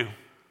what to do.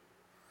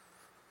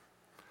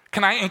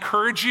 Can I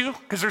encourage you?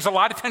 Because there's a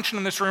lot of tension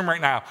in this room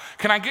right now.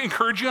 Can I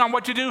encourage you on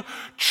what to do?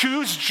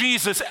 Choose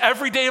Jesus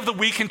every day of the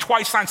week and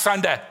twice on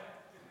Sunday.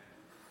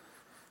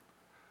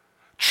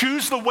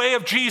 Choose the way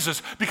of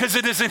Jesus because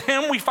it is in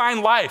him we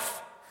find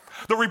life.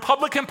 The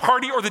Republican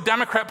Party or the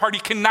Democrat Party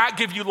cannot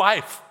give you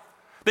life.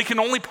 They can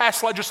only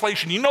pass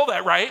legislation. You know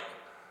that, right?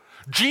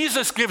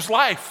 Jesus gives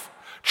life.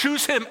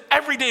 Choose him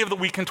every day of the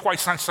week and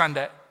twice on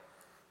Sunday.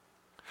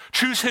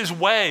 Choose his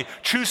way.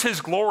 Choose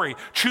his glory.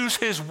 Choose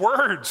his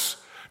words.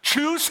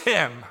 Choose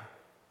him.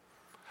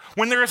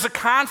 When there is a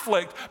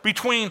conflict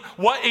between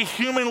what a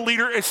human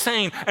leader is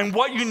saying and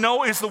what you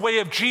know is the way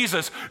of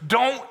Jesus,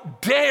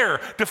 don't dare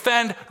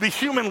defend the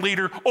human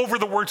leader over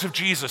the words of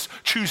Jesus.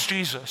 Choose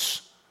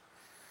Jesus.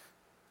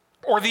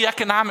 Or the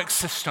economic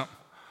system,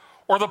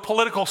 or the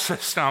political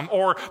system,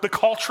 or the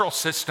cultural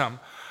system.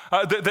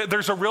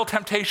 There's a real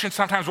temptation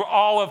sometimes where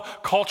all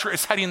of culture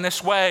is heading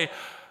this way.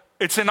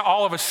 It's in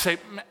all of us say,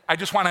 I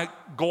just want to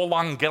go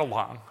along and get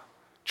along.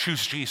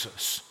 Choose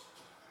Jesus.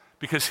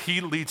 Because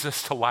he leads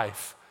us to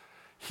life.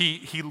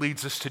 He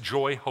leads us to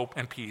joy, hope,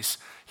 and peace.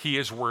 He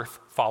is worth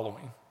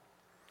following.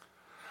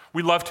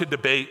 We love to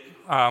debate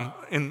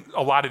in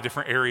a lot of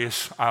different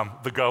areas.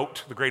 The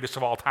GOAT, the greatest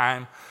of all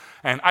time.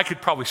 And I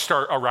could probably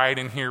start a riot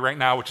in here right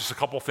now, which is a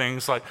couple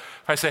things. Like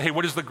if I say, hey,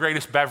 what is the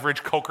greatest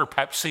beverage, Coke or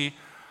Pepsi?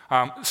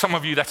 Some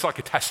of you, that's like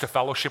a test of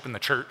fellowship in the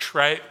church,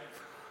 right?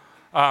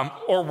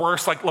 Or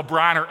worse, like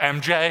LeBron or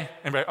MJ.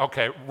 And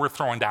okay, we're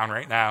throwing down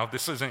right now.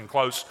 This isn't even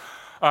close.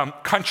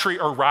 Country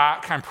or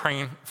rock. I'm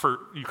praying for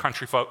you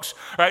country folks,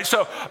 right?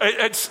 So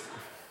it's,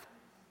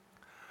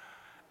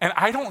 and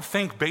I don't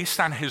think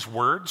based on his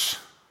words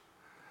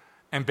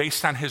and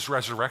based on his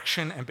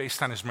resurrection and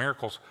based on his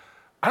miracles,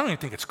 I don't even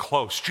think it's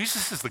close.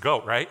 Jesus is the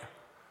GOAT, right?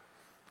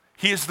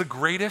 He is the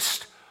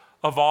greatest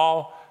of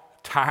all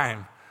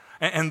time.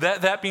 And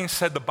that being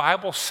said, the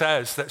Bible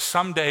says that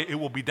someday it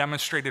will be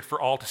demonstrated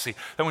for all to see.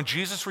 That when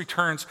Jesus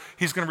returns,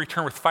 he's going to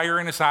return with fire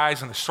in his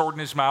eyes and a sword in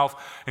his mouth,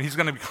 and he's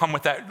going to come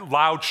with that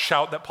loud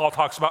shout that Paul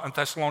talks about in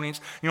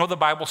Thessalonians. You know what the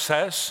Bible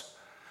says?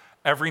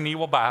 Every knee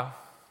will bow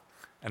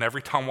and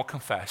every tongue will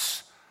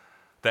confess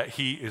that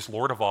he is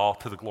Lord of all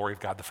to the glory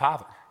of God the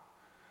Father.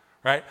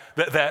 Right?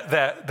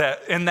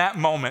 That in that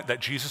moment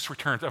that Jesus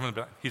returns, everyone's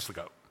going to be like, he's the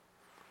GOAT.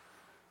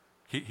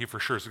 He for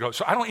sure is the GOAT.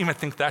 So I don't even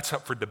think that's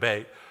up for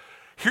debate.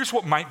 Here's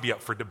what might be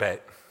up for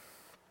debate.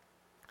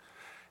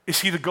 Is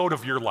he the GOAT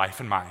of your life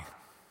and mine?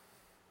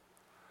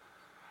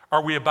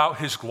 Are we about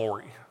his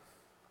glory?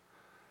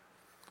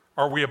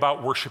 Are we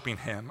about worshiping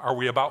him? Are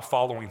we about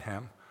following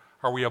him?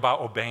 Are we about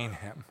obeying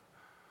him?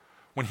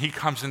 When he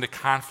comes into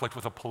conflict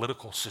with a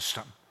political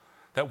system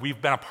that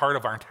we've been a part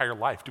of our entire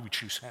life, do we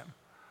choose him?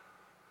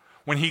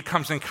 When he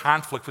comes in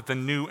conflict with the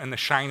new and the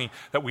shiny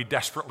that we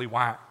desperately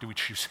want, do we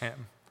choose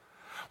him?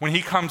 When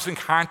he comes in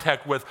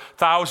contact with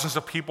thousands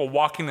of people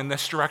walking in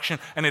this direction,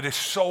 and it is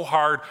so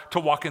hard to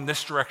walk in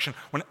this direction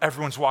when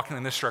everyone's walking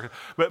in this direction.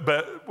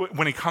 But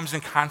when he comes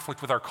in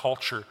conflict with our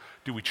culture,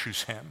 do we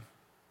choose him?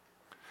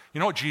 You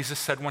know what Jesus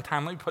said one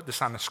time? Let me put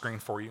this on the screen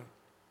for you.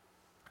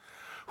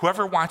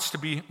 Whoever wants to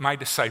be my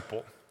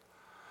disciple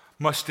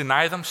must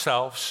deny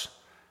themselves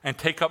and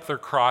take up their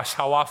cross.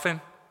 How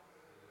often?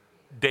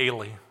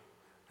 Daily.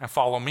 And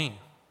follow me.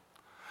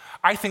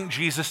 I think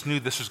Jesus knew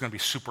this was going to be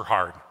super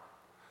hard.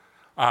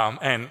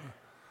 I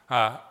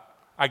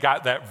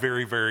got that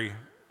very, very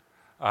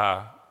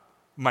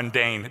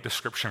mundane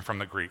description from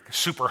the Greek.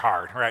 Super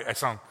hard, right? I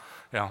sound,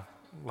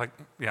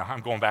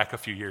 I'm going back a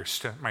few years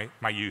to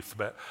my youth,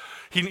 but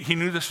he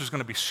knew this was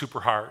going to be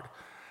super hard.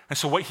 And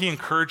so what he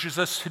encourages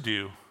us to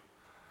do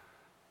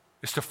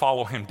is to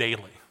follow him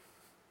daily.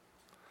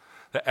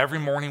 That every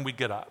morning we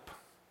get up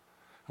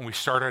and we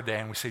start our day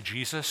and we say,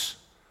 Jesus,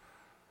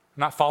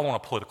 I'm not following a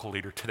political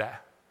leader today.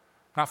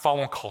 I'm not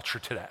following culture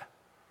today.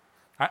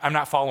 I'm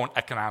not following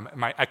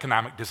my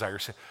economic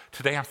desires.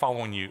 Today I'm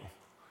following you.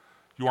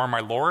 You are my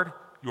Lord.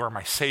 You are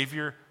my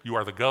Savior. You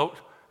are the GOAT.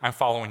 I'm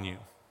following you.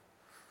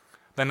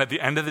 Then at the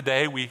end of the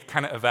day, we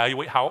kind of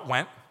evaluate how it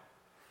went.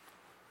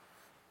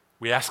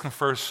 We ask him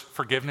for his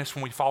forgiveness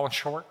when we've fallen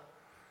short.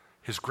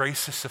 His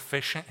grace is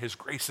sufficient. His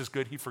grace is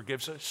good. He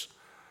forgives us.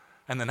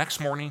 And the next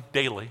morning,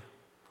 daily,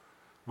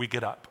 we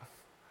get up.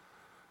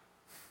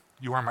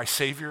 You are my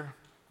Savior.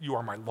 You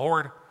are my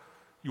Lord.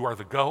 You are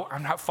the GOAT.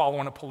 I'm not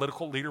following a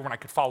political leader when I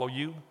could follow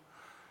you.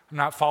 I'm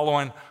not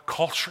following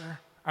culture.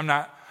 I'm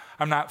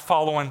not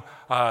following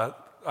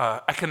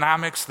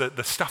economics,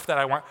 the stuff that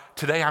I want.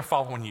 Today I'm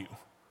following you.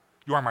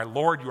 You are my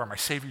Lord. You are my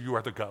Savior. You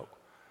are the GOAT.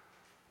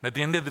 And at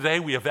the end of the day,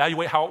 we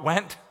evaluate how it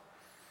went.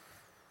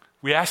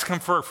 We ask him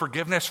for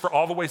forgiveness for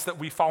all the ways that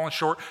we've fallen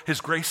short.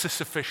 His grace is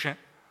sufficient.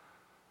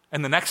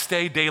 And the next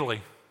day,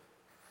 daily,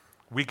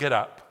 we get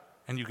up,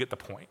 and you get the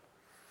point.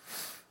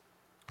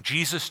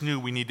 Jesus knew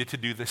we needed to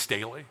do this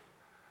daily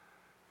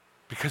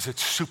because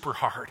it's super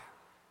hard.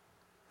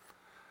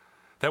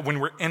 That when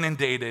we're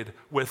inundated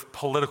with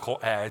political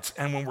ads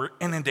and when we're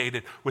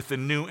inundated with the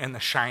new and the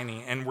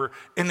shiny and we're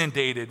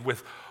inundated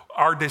with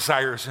our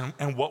desires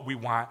and what we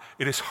want,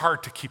 it is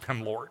hard to keep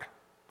him Lord.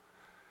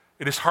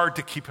 It is hard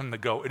to keep him the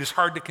GOAT. It is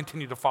hard to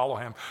continue to follow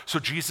him. So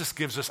Jesus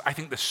gives us, I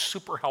think, this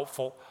super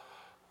helpful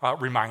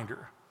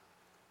reminder.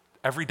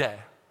 Every day,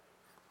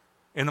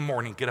 in the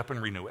morning, get up and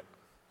renew it.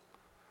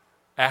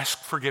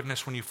 Ask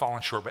forgiveness when you've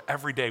fallen short, but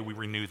every day we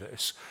renew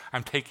this.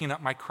 I'm taking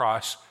up my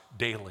cross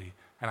daily,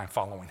 and I'm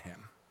following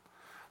him.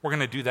 We're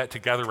going to do that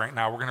together right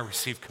now. We're going to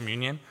receive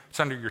communion.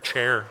 It's under your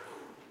chair.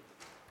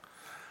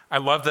 I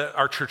love that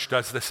our church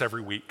does this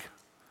every week.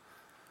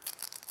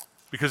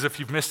 Because if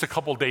you've missed a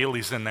couple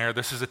dailies in there,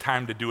 this is a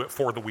time to do it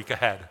for the week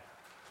ahead.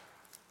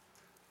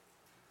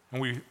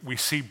 And we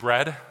see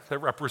bread that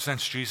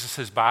represents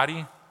Jesus'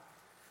 body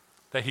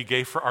that he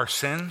gave for our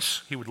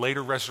sins. He would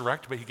later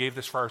resurrect, but he gave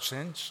this for our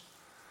sins.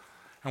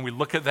 And we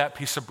look at that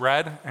piece of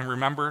bread and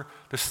remember,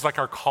 this is like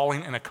our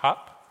calling in a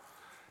cup.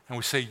 And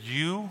we say,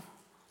 you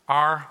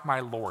are my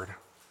Lord.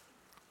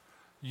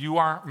 You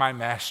are my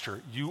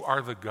master. You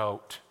are the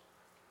GOAT.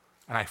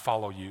 And I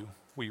follow you.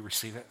 Will you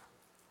receive it?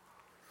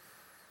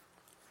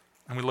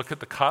 And we look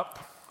at the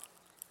cup.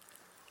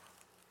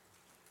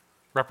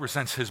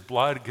 Represents his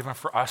blood given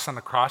for us on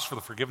the cross for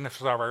the forgiveness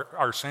of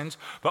our sins,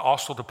 but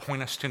also to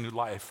point us to new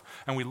life.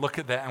 And we look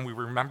at that and we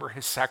remember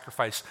his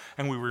sacrifice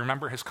and we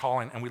remember his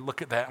calling and we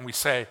look at that and we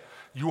say,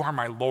 you are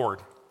my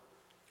Lord.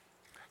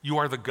 You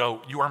are the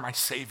GOAT. You are my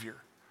Savior.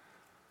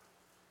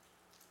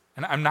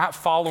 And I'm not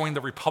following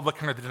the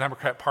Republican or the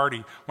Democrat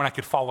Party when I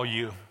could follow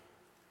you.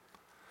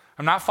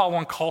 I'm not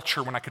following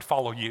culture when I could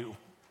follow you.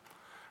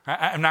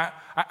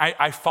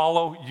 I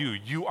follow you.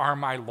 You are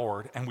my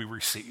Lord, and we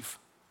receive.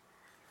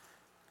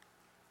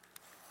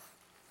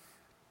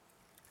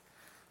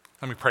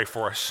 Let me pray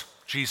for us.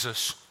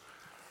 Jesus,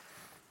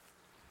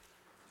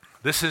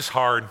 this is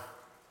hard.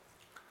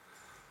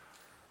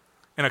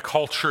 In a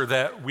culture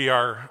that we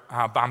are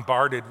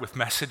bombarded with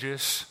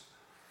messages,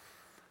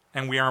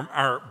 and we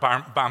are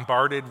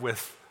bombarded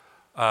with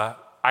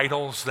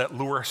idols that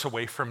lure us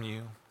away from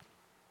you.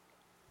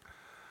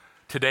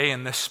 Today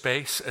in this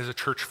space as a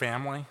church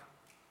family,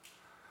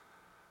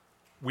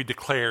 we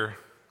declare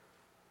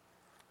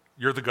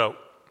you're the GOAT,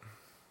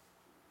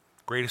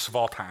 greatest of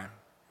all time.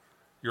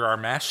 You're our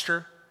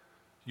master.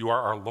 You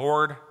are our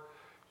Lord.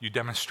 You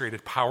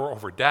demonstrated power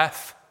over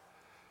death,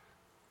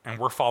 and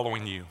we're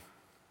following you.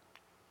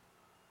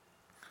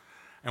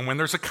 And when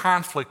there's a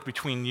conflict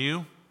between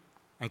you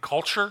and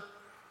culture,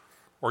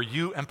 or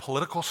you and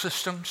political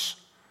systems,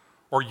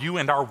 or you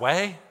and our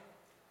way,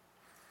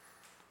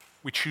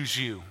 we choose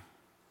you.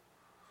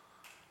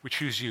 We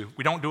choose you.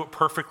 We don't do it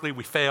perfectly.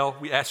 We fail.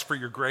 We ask for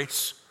your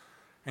grace,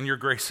 and your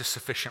grace is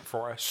sufficient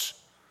for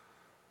us.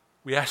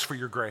 We ask for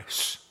your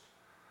grace.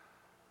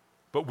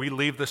 But we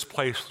leave this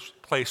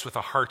place with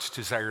a heart's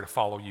desire to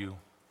follow you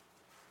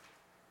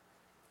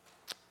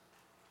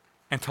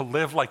and to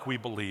live like we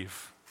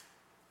believe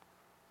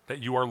that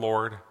you are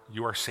Lord,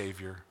 you are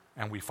Savior,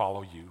 and we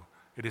follow you.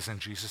 It is in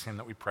Jesus' name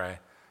that we pray.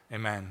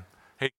 Amen.